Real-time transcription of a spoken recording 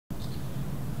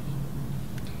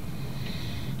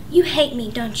You hate me,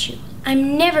 don't you?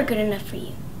 I'm never good enough for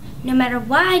you. No matter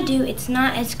what I do, it's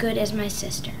not as good as my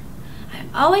sister. I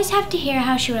always have to hear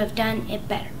how she would have done it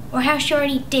better, or how she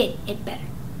already did it better.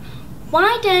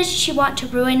 Why does she want to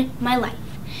ruin my life?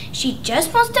 She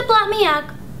just wants to blot me out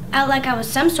like I was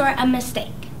some sort of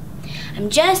mistake. I'm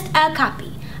just a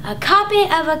copy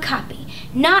of a copy,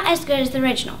 not as good as the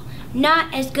original,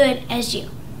 not as good as you.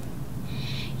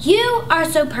 You are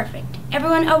so perfect.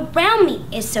 Everyone around me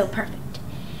is so perfect.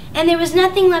 And there was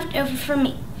nothing left over for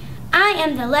me. I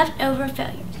am the leftover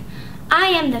failures. I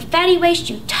am the fatty waste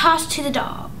you toss to the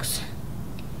dogs.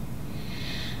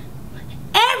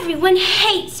 Everyone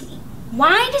hates me.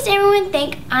 Why does everyone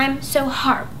think I'm so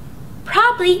horrible?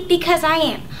 Probably because I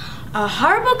am. A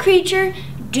horrible creature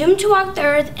doomed to walk the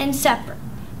earth and suffer.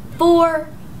 For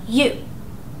you.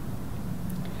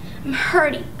 I'm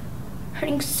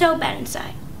hurting so bad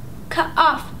inside. Cut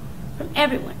off from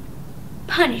everyone.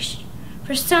 Punished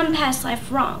for some past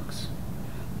life wrongs.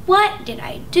 What did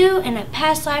I do in a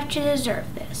past life to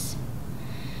deserve this?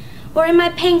 Or am I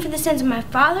paying for the sins of my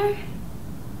father?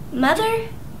 Mother?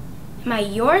 Am I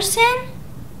your sin?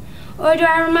 Or do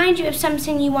I remind you of some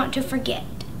sin you want to forget?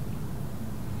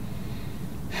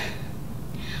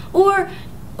 Or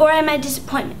am I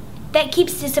disappointment that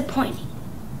keeps disappointing?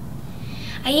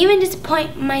 I even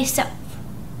disappoint myself.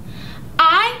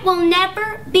 I will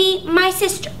never be my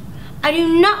sister. I do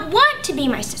not want to be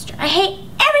my sister. I hate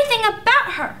everything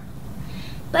about her.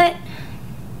 But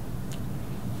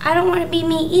I don't want to be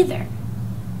me either.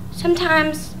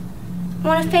 Sometimes I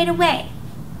want to fade away,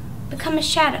 become a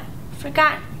shadow,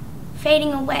 forgotten,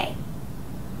 fading away.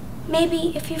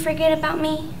 Maybe if you forget about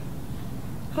me,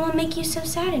 I won't make you so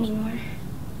sad anymore.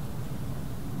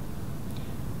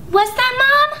 What's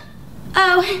that, Mom?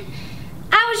 Oh,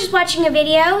 I was just watching a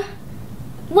video.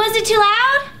 Was it too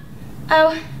loud?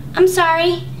 Oh, I'm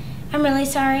sorry. I'm really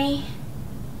sorry.